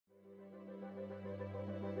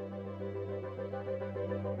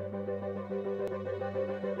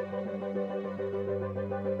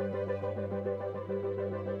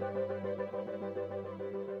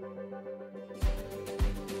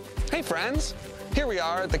Hey friends, here we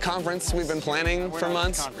are at the conference we've been planning for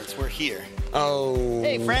months. Conference, we're here. Oh.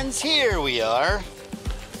 Hey friends, here we are.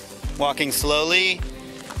 Walking slowly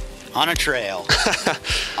on a trail.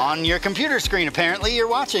 On your computer screen, apparently, you're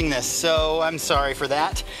watching this, so I'm sorry for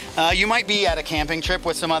that. You might be at a camping trip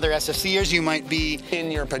with some other SFCers. You might be in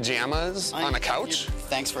your pajamas on a couch.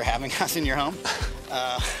 Thanks for having us in your home.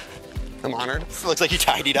 I'm honored. It looks like you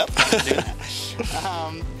tidied up.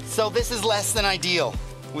 So this is less than ideal.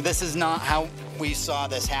 This is not how we saw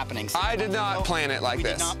this happening. So I did not plan it like this.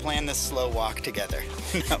 We did not plan this slow walk together.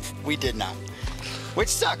 No, we did not. Which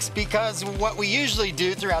sucks, because what we usually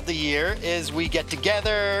do throughout the year is we get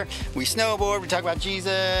together, we snowboard, we talk about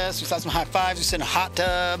Jesus, we saw some high fives, we sit in a hot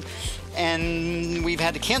tub, and we've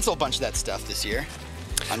had to cancel a bunch of that stuff this year,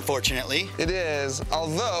 unfortunately. It is,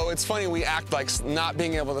 although it's funny we act like not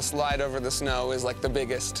being able to slide over the snow is like the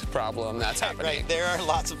biggest problem that's happening. Right, there are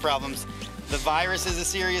lots of problems. The virus is a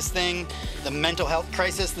serious thing. The mental health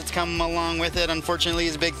crisis that's come along with it, unfortunately,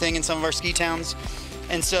 is a big thing in some of our ski towns.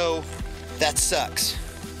 And so, that sucks.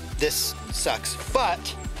 This sucks.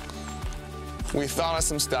 But we thought of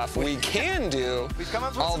some stuff we can do, we've come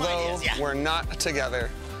up with although some ideas, yeah. We're not together.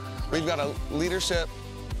 We've got a leadership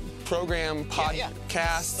program,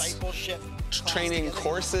 podcasts, discipleship training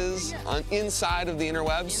courses on inside of the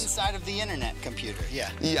interwebs. Inside of the internet computer,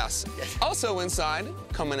 yeah. Yes. Also inside,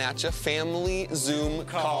 coming at you, family Zoom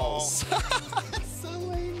calls. So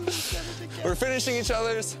lame. We're finishing each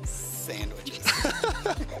other's sandwiches.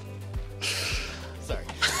 Sorry.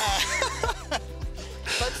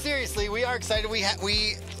 But seriously, we are excited.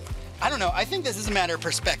 I don't know, I think this is a matter of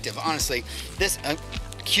perspective, honestly. This,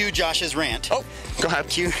 cue Josh's rant. Oh, go ahead.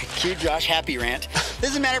 Cue Josh happy rant.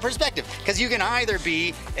 This is a matter of perspective, because you can either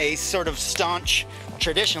be a sort of staunch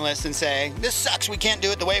traditionalist and say, this sucks, we can't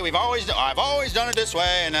do it the way I've always done it this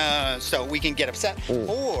way, and so we can get upset.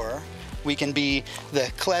 Or we can be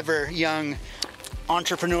the clever, young,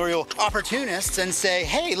 entrepreneurial opportunists and say,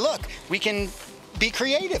 hey, look, we can be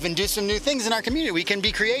creative and do some new things in our community. We can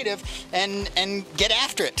be creative and get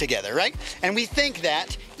after it together, right? And we think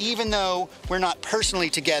that even though we're not personally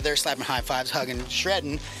together, slapping high fives, hugging,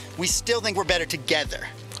 shredding, we still think we're better together.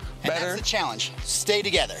 And that's the challenge. Stay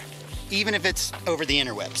together, even if it's over the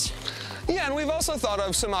interwebs. Yeah, and we've also thought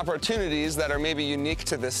of some opportunities that are maybe unique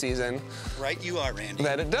to this season. Right, you are, Randy.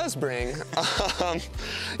 That it does bring.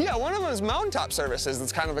 Yeah, one of them is mountaintop services.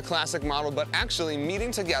 It's kind of a classic model, but actually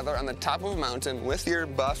meeting together on the top of a mountain with your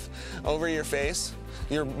buff over your face,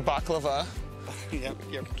 your baklava,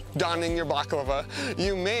 donning your baklava.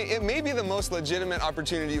 It may be the most legitimate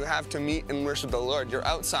opportunity you have to meet and worship the Lord. You're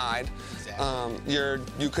outside.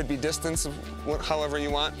 You could be distanced however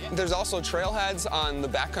you want. Yeah. There's also trailheads on the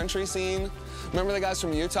backcountry scene. Remember the guys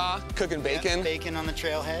from Utah cooking bacon? Yeah, bacon on the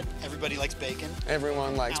trailhead. Everybody likes bacon.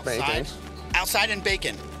 Everyone likes bacon. Outside and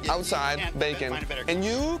bacon. Outside, bacon. And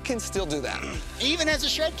you can still do that. Even as a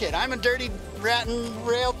shred kid. I'm a dirty rat and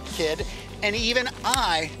rail kid, and even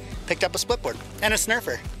I picked up a splitboard and a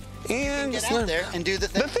snurfer. And get out there and do the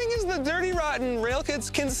thing. The thing is, the dirty, rotten rail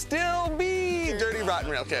kids can still be dirty, rotten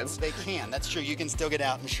rail kids. They can. That's true. You can still get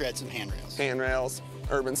out and shred some handrails. Handrails,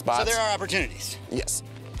 urban spots. So there are opportunities. Yes.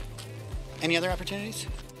 Any other opportunities?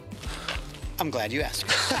 I'm glad you asked.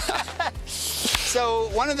 So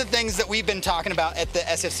one of the things that we've been talking about at the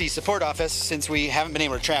SFC support office, since we haven't been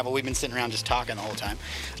able to travel, we've been sitting around just talking the whole time,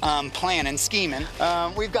 planning, scheming.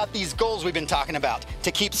 We've got these goals we've been talking about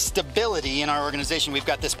to keep stability in our organization. We've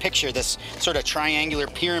got this picture, this sort of triangular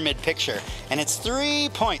pyramid picture, and it's 3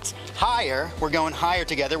 points. Higher, we're going higher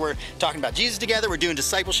together. We're talking about Jesus together. We're doing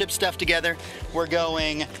discipleship stuff together. We're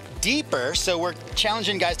going deeper, so we're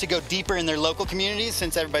challenging guys to go deeper in their local communities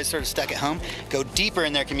since everybody's sort of stuck at home. Go deeper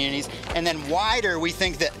in their communities. And then wider, we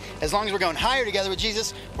think that as long as we're going higher together with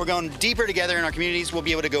Jesus, we're going deeper together in our communities, we'll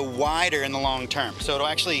be able to go wider in the long term. So it'll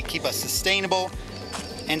actually keep us sustainable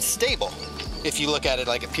and stable if you look at it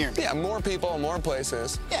like a pyramid. Yeah, more people, more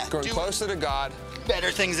places. Yeah. Going closer to God.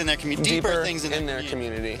 Better things in their community. Deeper things in their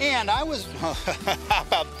community. And I was, how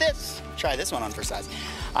about this? Try this one on for size.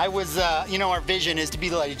 I was, you know, our vision is to be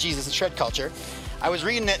the light of Jesus in shred culture. I was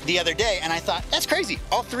reading it the other day and I thought, that's crazy.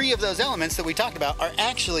 All 3 of those elements that we talked about are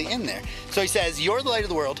actually in there. So he says, you're the light of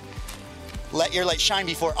the world. Let your light shine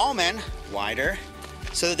before all men, wider,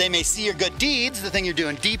 so that they may see your good deeds, the thing you're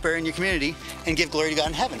doing deeper in your community, and give glory to God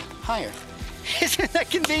in heaven, higher. Isn't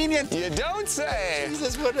that convenient? You don't say.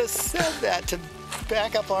 Jesus would have said that to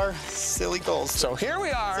back up our silly goals. So here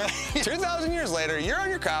we are, 2,000 years later, you're on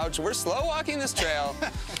your couch, we're slow walking this trail,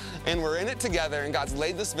 and we're in it together, and God's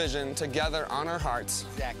laid this vision together on our hearts.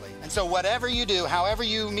 Exactly. And so whatever you do, however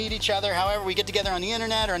you meet each other, however we get together on the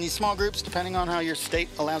internet or in these small groups, depending on how your state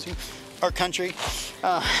allows you, or country,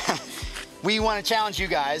 we want to challenge you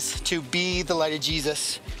guys to be the light of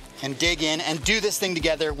Jesus and dig in and do this thing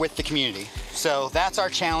together with the community. So that's our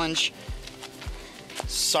challenge.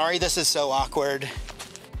 Sorry this is so awkward.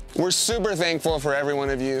 We're super thankful for every one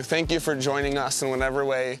of you. Thank you for joining us in whatever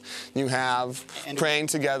way you have, and praying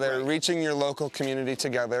together, reaching your local community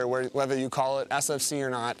together, whether you call it SFC or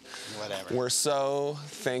not. Whatever. We're so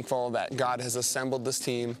thankful that God has assembled this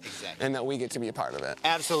team and that we get to be a part of it.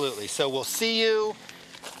 Absolutely. So we'll see you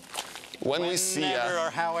when we see you. Whenever or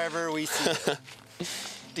however we see you.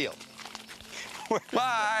 Deal.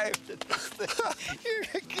 Bye. You're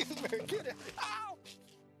a goober. Get it.